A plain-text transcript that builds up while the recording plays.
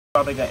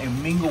Father God,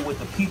 and mingle with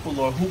the people,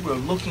 Lord, who are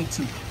looking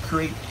to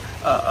create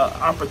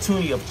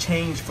opportunity of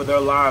change for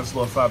their lives,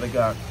 Lord Father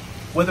God.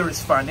 Whether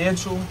it's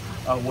financial,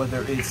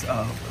 whether it's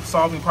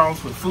solving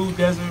problems with food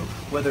desert,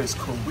 whether it's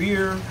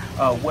career,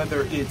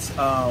 whether it's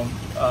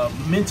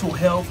mental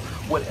health,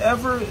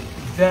 whatever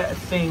that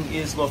thing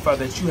is, Lord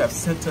Father, that you have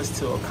sent us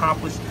to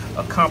accomplish,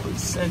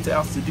 sent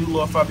us to do,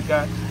 Lord Father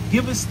God.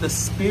 Give us the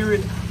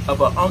spirit of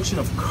an unction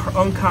of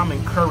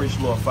uncommon courage,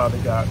 Lord Father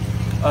God,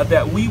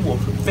 that we will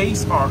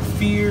face our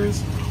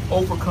fears,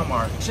 overcome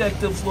our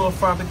objectives, Lord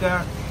Father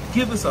God.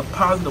 Give us a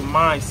positive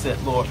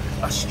mindset, Lord,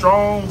 a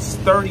strong,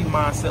 sturdy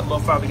mindset,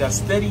 Lord Father God,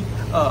 steady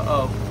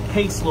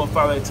pace, Lord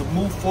Father, to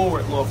move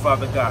forward, Lord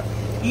Father God.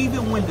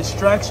 Even when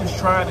distractions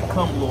try to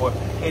come, Lord,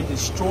 and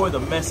destroy the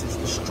message,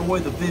 destroy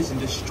the vision,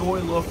 destroy,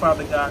 Lord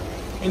Father God,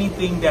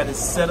 anything that is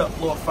set up,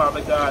 Lord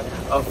Father God,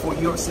 for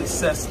your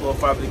success, Lord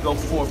Father, to go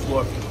forth,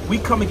 Lord. We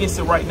come against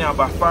it right now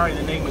by fire in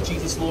the name of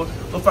Jesus, Lord.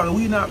 Lord Father,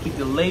 we not be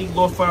delayed,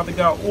 Lord Father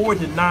God, or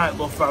denied,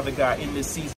 Lord Father God, in this season.